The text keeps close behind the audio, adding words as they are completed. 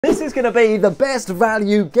This is going to be the best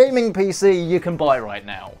value gaming PC you can buy right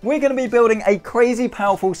now. We're going to be building a crazy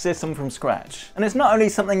powerful system from scratch. And it's not only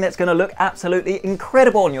something that's going to look absolutely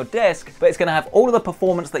incredible on your desk, but it's going to have all of the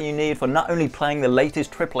performance that you need for not only playing the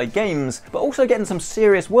latest AAA games, but also getting some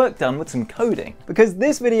serious work done with some coding. Because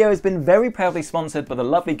this video has been very proudly sponsored by the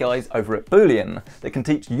lovely guys over at Boolean that can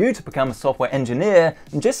teach you to become a software engineer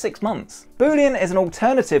in just 6 months. Boolean is an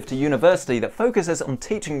alternative to university that focuses on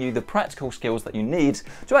teaching you the practical skills that you need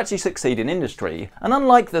to actually succeed in industry. And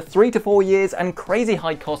unlike the 3 to 4 years and crazy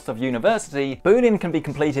high costs of university, Boolean can be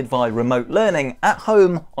completed via remote learning at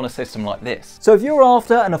home on a system like this. So if you're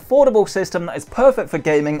after an affordable system that is perfect for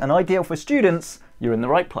gaming and ideal for students, you're in the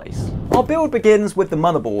right place. Our build begins with the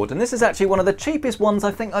motherboard, and this is actually one of the cheapest ones I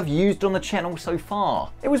think I've used on the channel so far.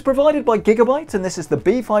 It was provided by Gigabyte, and this is the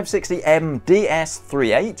B560M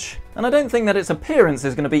DS3H. And I don't think that its appearance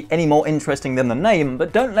is going to be any more interesting than the name,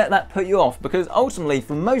 but don't let that put you off, because ultimately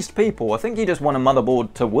for most people, I think you just want a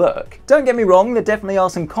motherboard to work. Don't get me wrong, there definitely are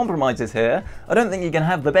some compromises here. I don't think you can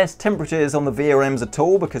have the best temperatures on the VRMs at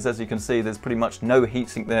all, because as you can see, there's pretty much no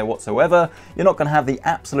heatsink there whatsoever. You're not going to have the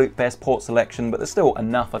absolute best port selection, but there's still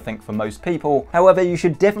enough, I think, for most people. However, you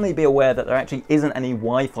should definitely be aware that there actually isn't any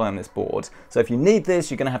Wi-Fi on this board. So if you need this,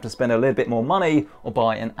 you're going to have to spend a little bit more money or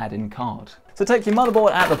buy an add-in card. So take your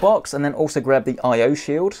motherboard out of the box and then also grab the I/O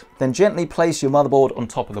shield. Then gently place your motherboard on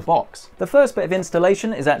top of the box. The first bit of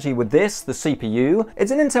installation is actually with this, the CPU.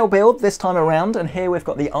 It's an Intel build this time around, and here we've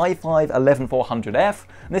got the i5-11400F.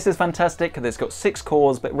 And this is fantastic because it's got 6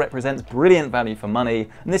 cores, but represents brilliant value for money.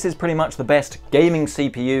 And this is pretty much the best gaming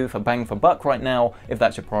CPU for bang for buck right now, if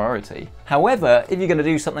that's your priority. However, if you're going to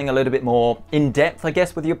do something a little bit more in-depth, I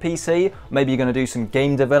guess, with your PC, maybe you're going to do some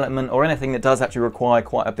game development or anything that does actually require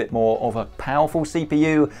quite a bit more of a powerful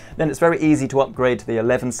CPU, then it's very easy to upgrade to the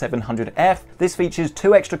 11700F. This features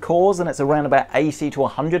 2 extra cores and it's around about 80 to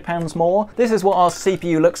 100 pounds more. This is what our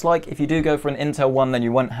CPU looks like. If you do go for an Intel one, then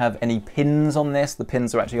you won't have any pins on this. The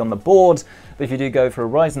pins are actually on the board. But if you do go for a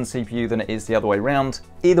Ryzen CPU, then it is the other way around.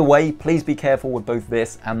 Either way, please be careful with both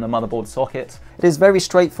this and the motherboard socket. It is very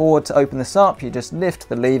straightforward to open this up. You just lift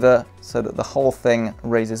the lever so that the whole thing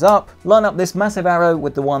raises up. Line up this massive arrow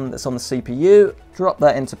with the one that's on the CPU, drop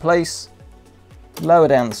that into place, lower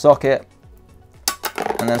down the socket,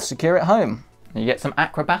 and then secure it home. You get some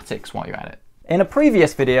acrobatics while you're at it. In a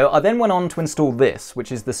previous video, I then went on to install this,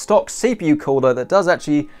 which is the stock CPU cooler that does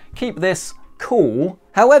actually keep this cool.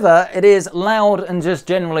 However, it is loud and just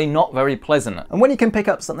generally not very pleasant. And when you can pick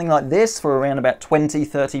up something like this for around about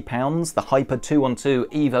 20–30 pounds, the Hyper 212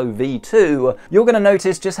 Evo V2, you're going to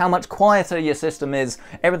notice just how much quieter your system is.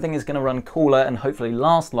 Everything is going to run cooler and hopefully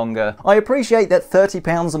last longer. I appreciate that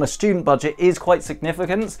 £30 on a student budget is quite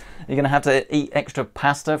significant. You're going to have to eat extra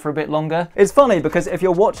pasta for a bit longer. It's funny because if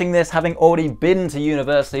you're watching this having already been to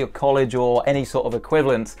university or college or any sort of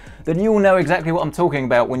equivalent, then you will know exactly what I'm talking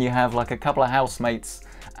about when you have like a couple of housemates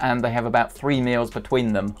and they have about 3 meals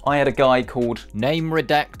between them. I had a guy called Name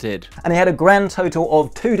Redacted, and he had a grand total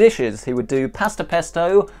of 2 dishes. He would do pasta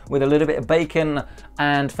pesto with a little bit of bacon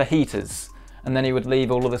and fajitas. And then he would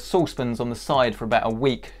leave all of the saucepans on the side for about a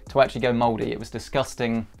week to actually go mouldy. It was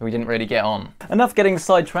disgusting, we didn't really get on. Enough getting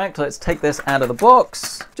sidetracked, let's take this out of the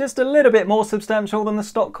box. Just a little bit more substantial than the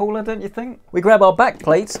stock cooler, don't you think? We grab our back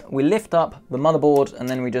plate, we lift up the motherboard, and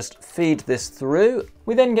then we just feed this through.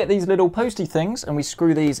 We then get these little posty things and we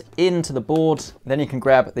screw these into the board. Then you can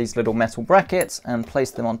grab these little metal brackets and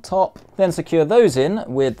place them on top. Then secure those in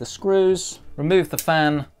with the screws. Remove the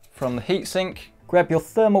fan from the heatsink. Grab your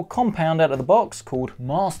thermal compound out of the box called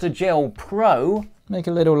Master Gel Pro. Make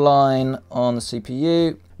a little line on the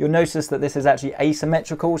CPU. You'll notice that this is actually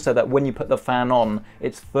asymmetrical so that when you put the fan on,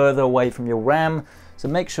 it's further away from your RAM. So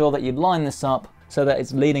make sure that you line this up so that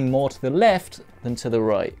it's leaning more to the left than to the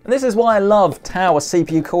right. And this is why I love Tower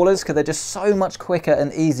CPU coolers, because they're just so much quicker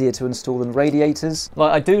and easier to install than radiators.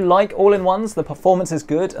 Like, I do like all-in-ones, the performance is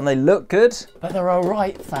good and they look good, but they're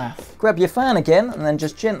alright faff. Grab your fan again and then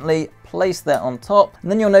just gently place that on top.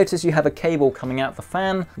 And then you'll notice you have a cable coming out the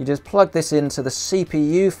fan. You just plug this into the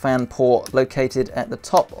CPU fan port located at the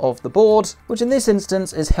top of the board, which in this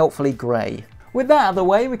instance is helpfully grey. With that out of the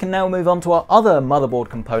way, we can now move on to our other motherboard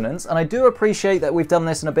components, and I do appreciate that we've done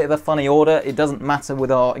this in a bit of a funny order. It doesn't matter with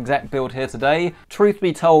our exact build here today. Truth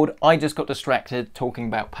be told, I just got distracted talking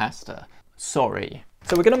about pasta. Sorry.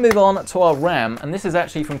 So we're going to move on to our RAM, and this is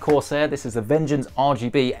actually from Corsair. This is the Vengeance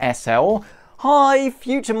RGB SL. Hi,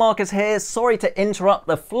 Future Marcus here. Sorry to interrupt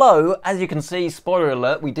the flow. As you can see, spoiler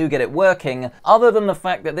alert, we do get it working. Other than the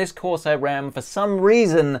fact that this Corsair RAM, for some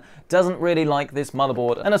reason, doesn't really like this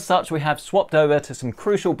motherboard. And as such, we have swapped over to some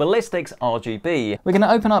Crucial Ballistics RGB. We're going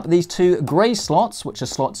to open up these two grey slots, which are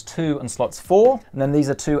slots 2 and slots 4. And then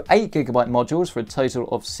these are two 8GB modules for a total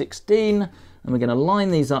of 16. And we're going to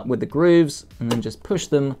line these up with the grooves and then just push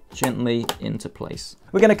them gently into place.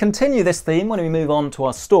 We're going to continue this theme when we move on to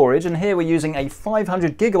our storage, and here we're using a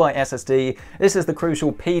 500GB SSD. This is the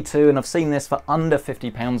Crucial P2, and I've seen this for under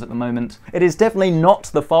 £50 at the moment. It is definitely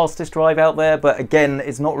not the fastest drive out there, but again,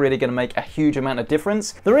 it's not really going to make a huge amount of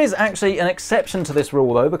difference. There is actually an exception to this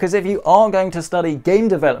rule though, because if you are going to study game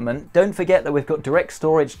development, don't forget that we've got direct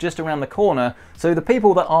storage just around the corner, so the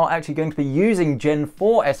people that are actually going to be using Gen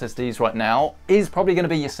 4 SSDs right now is probably going to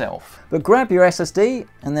be yourself. But grab your SSD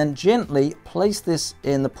and then gently place this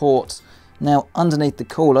in the port now underneath the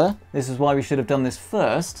cooler. This is why we should have done this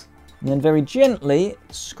first. And then very gently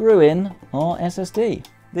screw in our SSD.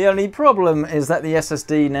 The only problem is that the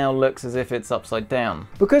SSD now looks as if it's upside down.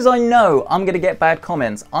 Because I know I'm going to get bad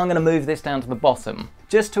comments, I'm going to move this down to the bottom,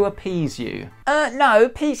 just to appease you. No,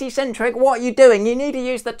 PC Centric, what are you doing? You need to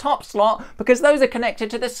use the top slot because those are connected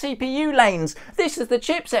to the CPU lanes. This is the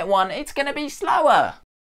chipset one, it's going to be slower.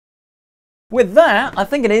 With that, I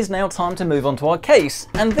think it is now time to move on to our case.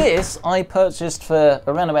 And this I purchased for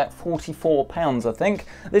around about £44, I think.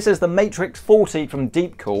 This is the Matrix 40 from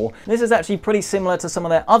Deepcool. This is actually pretty similar to some of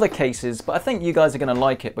their other cases, but I think you guys are going to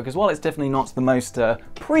like it because while it's definitely not the most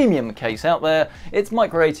premium case out there, it's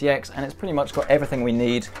micro RTX and it's pretty much got everything we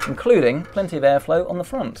need, including plenty of airflow on the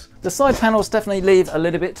front. The side panels definitely leave a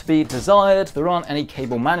little bit to be desired. There aren't any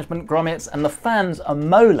cable management grommets, and the fans are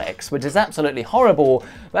Molex, which is absolutely horrible,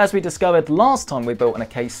 but as we discovered last time we built in a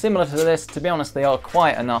case similar to this, to be honest, they are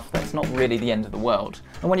quiet enough that it's not really the end of the world.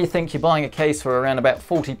 And when you think you're buying a case for around about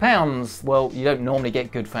 £40, well, you don't normally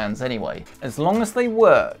get good fans anyway. As long as they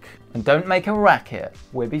work and don't make a racket,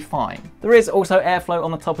 we'll be fine. There is also airflow on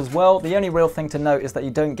the top as well. The only real thing to note is that you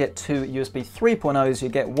don't get two USB 3.0s, you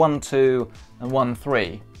get 1.2 and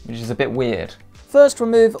 1.3, which is a bit weird. First,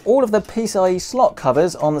 remove all of the PCIe slot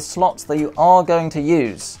covers on the slots that you are going to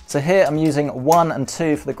use. So here I'm using 1 and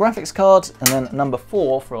 2 for the graphics card, and then number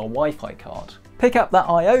 4 for a Wi-Fi card. Pick up that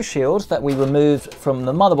I/O shield that we removed from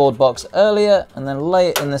the motherboard box earlier, and then lay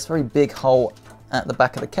it in this very big hole at the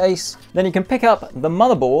back of the case. Then you can pick up the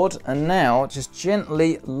motherboard, and now just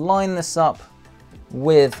gently line this up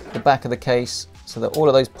with the back of the case so that all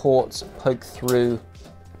of those ports poke through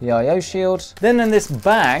the I/O shield. Then in this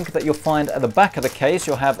bag that you'll find at the back of the case,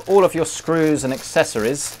 you'll have all of your screws and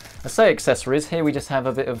accessories. I say accessories, here we just have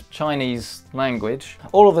a bit of Chinese language.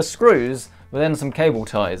 All of the screws, but then some cable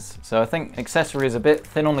ties. So I think accessory is a bit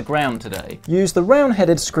thin on the ground today. Use the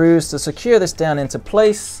round-headed screws to secure this down into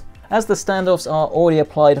place. As the standoffs are already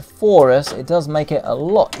applied for us, it does make it a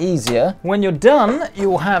lot easier. When you're done,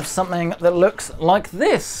 you'll have something that looks like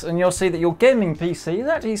this, and you'll see that your gaming PC is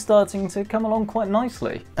actually starting to come along quite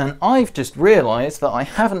nicely. And I've just realized that I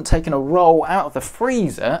haven't taken a roll out of the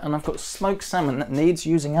freezer, and I've got smoked salmon that needs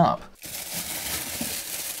using up.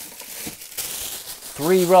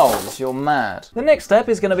 3 rolls, you're mad. The next step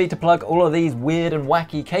is going to be to plug all of these weird and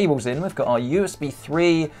wacky cables in. We've got our USB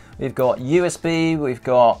 3, we've got USB, we've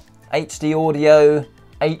got HD audio,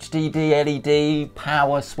 HDD LED,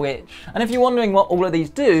 power switch. And if you're wondering what all of these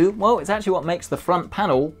do, well, it's actually what makes the front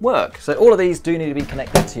panel work. So all of these do need to be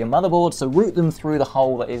connected to your motherboard, so route them through the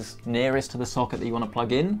hole that is nearest to the socket that you want to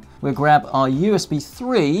plug in. We'll grab our USB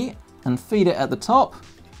 3 and feed it at the top,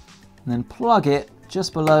 and then plug it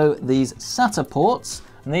just below these SATA ports.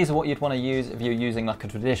 And these are what you'd want to use if you're using like a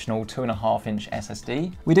traditional 2.5-inch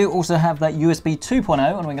SSD. We do also have that USB 2.0,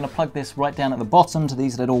 and we're going to plug this right down at the bottom to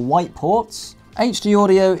these little white ports. HD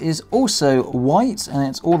audio is also white, and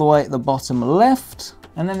it's all the way at the bottom left.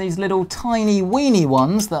 And then these little tiny weeny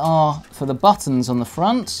ones that are for the buttons on the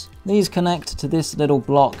front. These connect to this little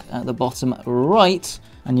block at the bottom right,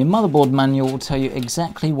 and your motherboard manual will tell you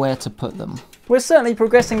exactly where to put them. We're certainly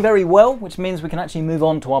progressing very well, which means we can actually move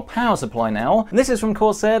on to our power supply now. And this is from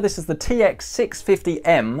Corsair. This is the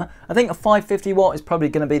TX650M. I think a 550 watt is probably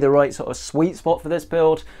going to be the right sort of sweet spot for this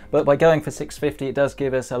build, but by going for 650, it does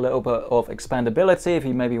give us a little bit of expandability if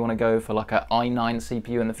you maybe want to go for like an i9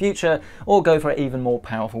 CPU in the future, or go for an even more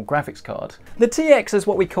powerful graphics card. The TX is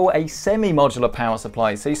what we call a semi-modular power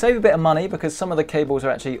supply, so you save a bit of money because some of the cables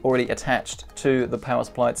are actually already attached to the power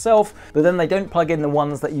supply itself, but then they don't plug in the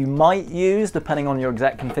ones that you might use depending on your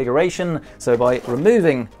exact configuration. So by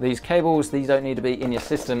removing these cables, these don't need to be in your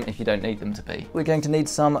system if you don't need them to be. We're going to need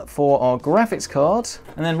some for our graphics card,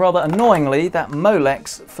 and then rather annoyingly, that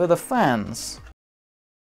Molex for the fans.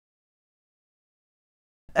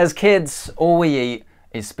 As kids, all we eat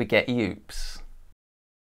is spaghetti oops.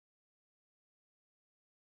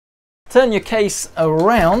 Turn your case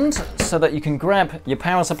around so that you can grab your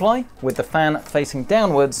power supply with the fan facing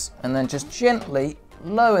downwards, and then just gently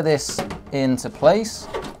lower this into place.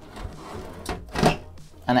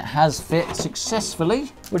 And it has fit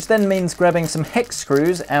successfully, which then means grabbing some hex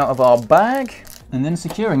screws out of our bag and then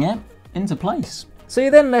securing it into place. So you're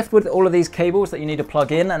then left with all of these cables that you need to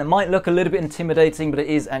plug in, and it might look a little bit intimidating, but it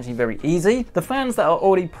is actually very easy. The fans that are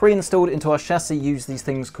already pre-installed into our chassis use these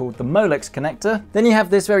things called the Molex connector. Then you have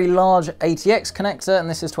this very large RTX connector, and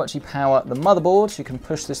this is to actually power the motherboard. You can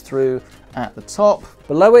push this through at the top.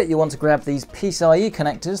 Below it, you want to grab these PCIe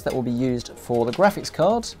connectors that will be used for the graphics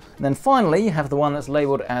card. And then finally, you have the one that's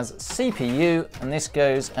labeled as CPU, and this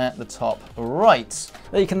goes at the top right.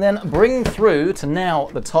 That you can then bring through to now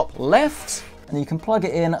the top left, and you can plug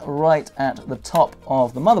it in right at the top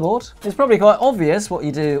of the motherboard. It's probably quite obvious what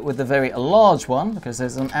you do with the very large one, because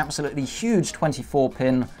there's an absolutely huge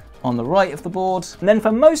 24-pin on the right of the board. And then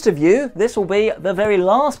for most of you, this will be the very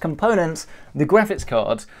last component, the graphics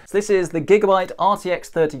card. So this is the Gigabyte RTX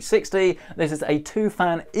 3060. This is a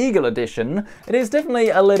 2-fan Eagle edition. It is definitely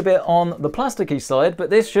a little bit on the plasticky side,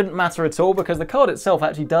 but this shouldn't matter at all because the card itself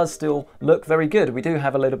actually does still look very good. We do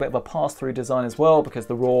have a little bit of a pass-through design as well because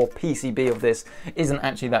the raw PCB of this isn't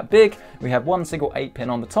actually that big. We have one single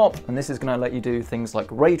 8-pin on the top, and this is going to let you do things like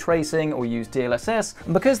ray tracing or use DLSS.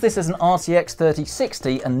 And because this is an RTX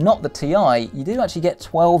 3060 and not the Ti, you do actually get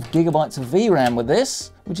 12 gigabytes of VRAM with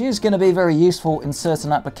this, which is going to be very useful in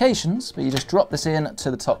certain applications. But you just drop this in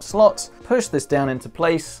to the top slot, push this down into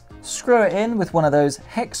place, screw it in with one of those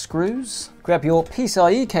hex screws, grab your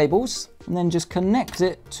PCIe cables, and then just connect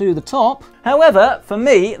it to the top. However, for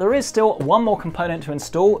me, there is still one more component to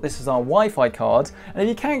install. This is our Wi-Fi card, and if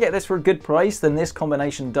you can get this for a good price, then this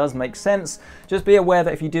combination does make sense. Just be aware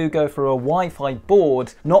that if you do go for a Wi-Fi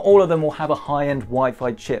board, not all of them will have a high-end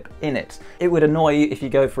Wi-Fi chip in it. It would annoy you if you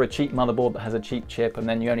go for a cheap motherboard that has a cheap chip and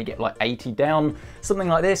then you only get like 80 down. Something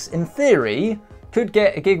like this, in theory, could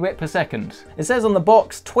get a gigabit per second. It says on the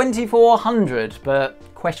box 2400, but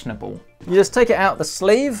questionable. You just take it out the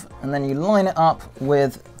sleeve and then you line it up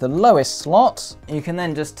with the lowest slot. You can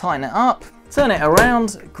then just tighten it up, turn it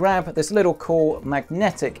around, grab this little cool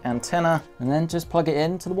magnetic antenna, and then just plug it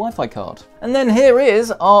into the Wi-Fi card. And then here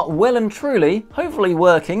is our well and truly, hopefully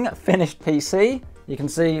working, finished PC. You can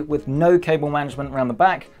see with no cable management around the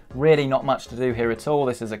back, really not much to do here at all.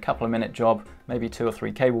 This is a couple of minute job, maybe 2 or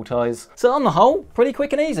 3 cable ties. So on the whole, pretty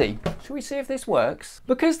quick and easy. Should we see if this works?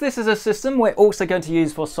 Because this is a system we're also going to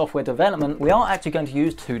use for software development, we are actually going to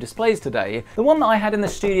use 2 displays today. The one that I had in the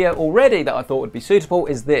studio already that I thought would be suitable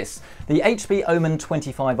is this, the HP Omen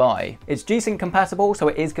 25i. It's G-Sync compatible, so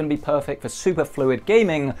it is going to be perfect for super fluid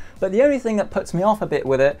gaming, but the only thing that puts me off a bit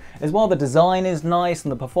with it is while the design is nice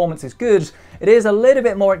and the performance is good, it is a little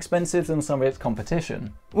bit more expensive than some of its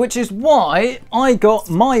competition. Which is why I got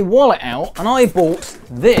my wallet out and I bought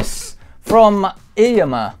this from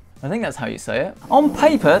IAMA. I think that's how you say it. On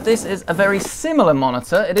paper, this is a very similar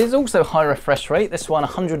monitor. It is also high refresh rate. This one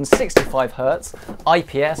 165 Hertz,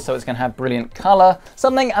 IPS, so it's going to have brilliant color.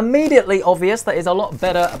 Something immediately obvious that is a lot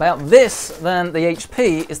better about this than the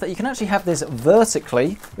HP is that you can actually have this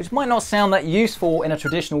vertically, which might not sound that useful in a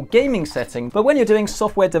traditional gaming setting, but when you're doing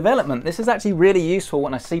software development, this is actually really useful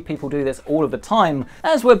when I see people do this all of the time.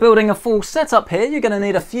 As we're building a full setup here, you're going to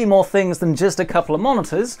need a few more things than just a couple of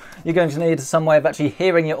monitors. You're going to need some way of actually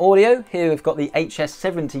hearing your audio. Here we've got the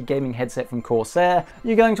HS70 gaming headset from Corsair.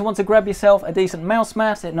 You're going to want to grab yourself a decent mouse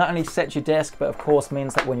mat. It not only sets your desk, but of course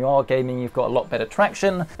means that when you are gaming, you've got a lot better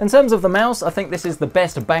traction. In terms of the mouse, I think this is the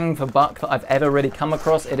best bang for buck that I've ever really come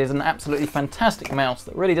across. It is an absolutely fantastic mouse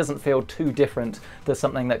that really doesn't feel too different to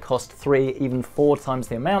something that cost 3, even 4 times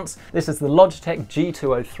the amount. This is the Logitech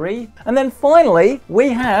G203. And then finally, we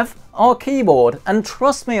have our keyboard. And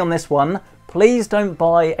trust me on this one, please don't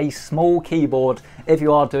buy a small keyboard if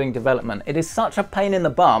you are doing development. It is such a pain in the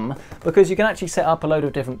bum because you can actually set up a load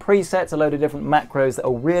of different presets, a load of different macros that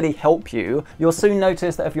will really help you. You'll soon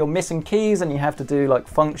notice that if you're missing keys and you have to do like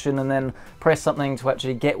function and then press something to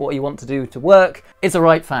actually get what you want to do to work, it's a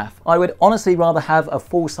right faff. I would honestly rather have a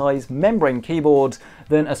full-size membrane keyboard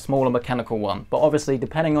than a smaller mechanical one. But obviously,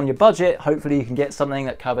 depending on your budget, hopefully you can get something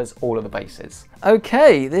that covers all of the bases.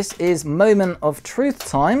 Okay, this is moment of truth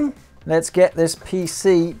time. Let's get this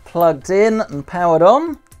PC plugged in and powered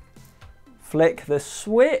on. Flick the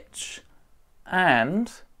switch.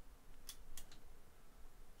 And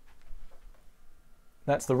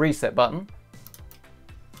that's the reset button.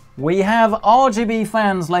 We have RGB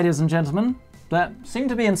fans, ladies and gentlemen, that seem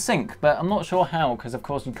to be in sync, but I'm not sure how, because of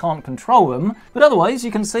course you can't control them. But otherwise, you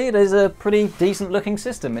can see it is a pretty decent looking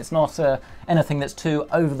system. It's not anything that's too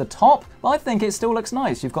over the top, but I think it still looks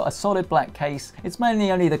nice. You've got a solid black case. It's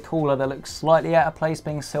mainly only the cooler that looks slightly out of place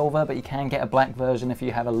being silver, but you can get a black version if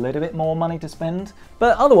you have a little bit more money to spend.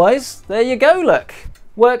 But otherwise, there you go, look.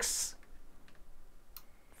 Works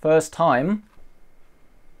first time.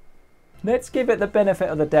 Let's give it the benefit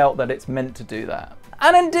of the doubt that it's meant to do that.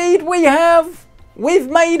 And indeed we have! We've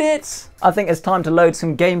made it! I think it's time to load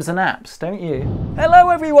some games and apps, don't you? Hello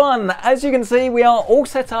everyone! As you can see, we are all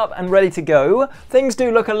set up and ready to go. Things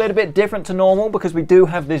do look a little bit different to normal because we do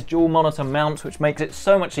have this dual monitor mount, which makes it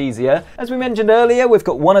so much easier. As we mentioned earlier, we've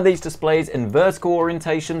got one of these displays in vertical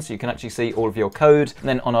orientation, so you can actually see all of your code. And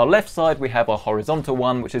then on our left side, we have our horizontal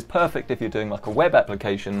one, which is perfect if you're doing like a web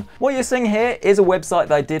application. What you're seeing here is a website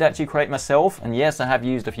that I did actually create myself. And yes, I have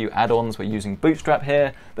used a few add-ons. We're using Bootstrap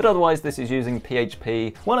here, but otherwise this is using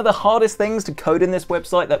PHP. One of the hardest things to code in this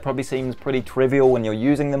website that probably seems pretty trivial when you're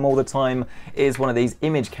using them all the time is one of these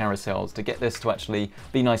image carousels to get this to actually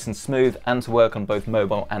be nice and smooth and to work on both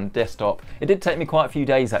mobile and desktop. It did take me quite a few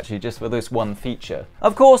days actually just for this one feature.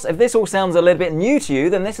 Of course, if this all sounds a little bit new to you,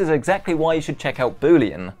 then this is exactly why you should check out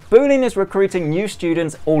Boolean. Boolean is recruiting new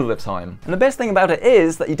students all the time. And the best thing about it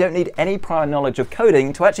is that you don't need any prior knowledge of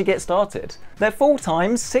coding to actually get started. Their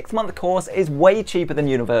full-time 6-month course is way cheaper than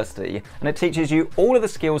university, and it teaches you all of the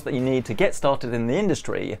skills that you need to get started in the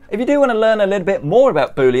industry. If you do want to learn a little bit more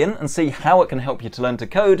about Boolean and see how it can help you to learn to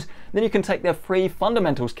code, then you can take their free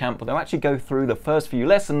fundamentals camp where they'll actually go through the first few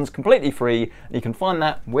lessons completely free, and you can find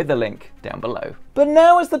that with the link down below. But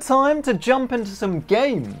now is the time to jump into some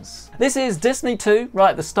games. This is Destiny 2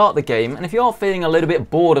 right at the start of the game, and if you are feeling a little bit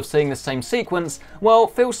bored of seeing the same sequence, well,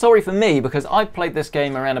 feel sorry for me because I played this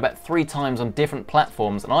game around about 3 times on different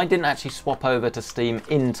platforms and I didn't actually swap over to Steam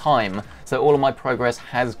in time, so all of my progress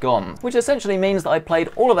has gone, which essentially means that I played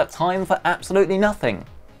all of that time for absolutely nothing.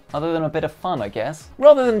 Other than a bit of fun, I guess.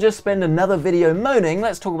 Rather than just spend another video moaning,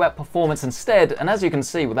 let's talk about performance instead, and as you can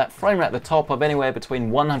see with that frame rate at the top of anywhere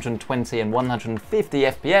between 120 and 150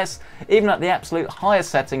 FPS, even at the absolute highest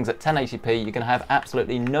settings at 1080p, you can have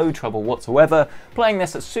absolutely no trouble whatsoever playing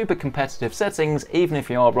this at super competitive settings, even if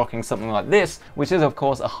you are rocking something like this, which is of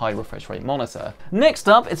course a high refresh rate monitor. Next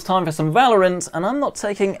up, it's time for some Valorant, and I'm not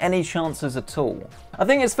taking any chances at all. I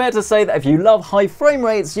think it's fair to say that if you love high frame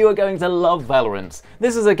rates, you are going to love Valorant.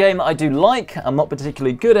 This is a game that I do like, I'm not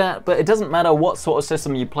particularly good at, but it doesn't matter what sort of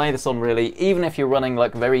system you play this on really, even if you're running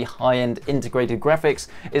like very high-end integrated graphics,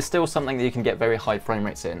 it's still something that you can get very high frame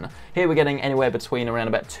rates in. Here we're getting anywhere between around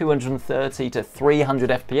about 230 to 300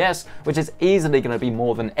 FPS, which is easily going to be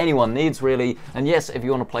more than anyone needs really, and yes, if you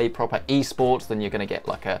want to play proper esports, then you're going to get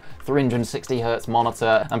like a 360Hz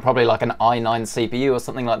monitor and probably like an i9 CPU or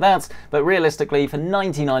something like that, but realistically for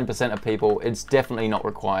 99% of people, it's definitely not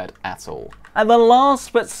required at all. And then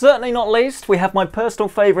last, but certainly not least, we have my personal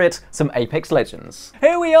favourite, some Apex Legends.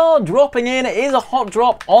 Here we are, dropping in. It is a hot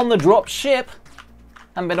drop on the drop ship.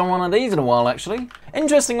 Haven't been on one of these in a while, actually.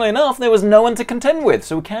 Interestingly enough, there was no one to contend with,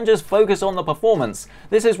 so we can just focus on the performance.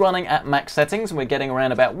 This is running at max settings, and we're getting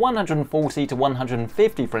around about 140 to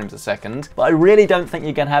 150 frames a second, but I really don't think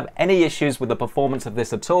you can have any issues with the performance of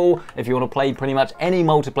this at all. If you want to play pretty much any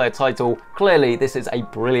multiplayer title, clearly this is a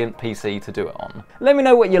brilliant PC to do it on. Let me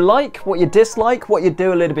know what you like, what you dislike, what you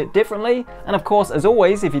do a little bit differently, and of course, as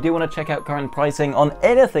always, if you do want to check out current pricing on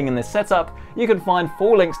anything in this setup, you can find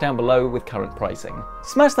full links down below with current pricing.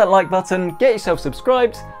 Smash that like button, get yourself subscribed,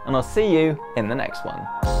 and I'll see you in the next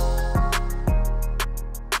one.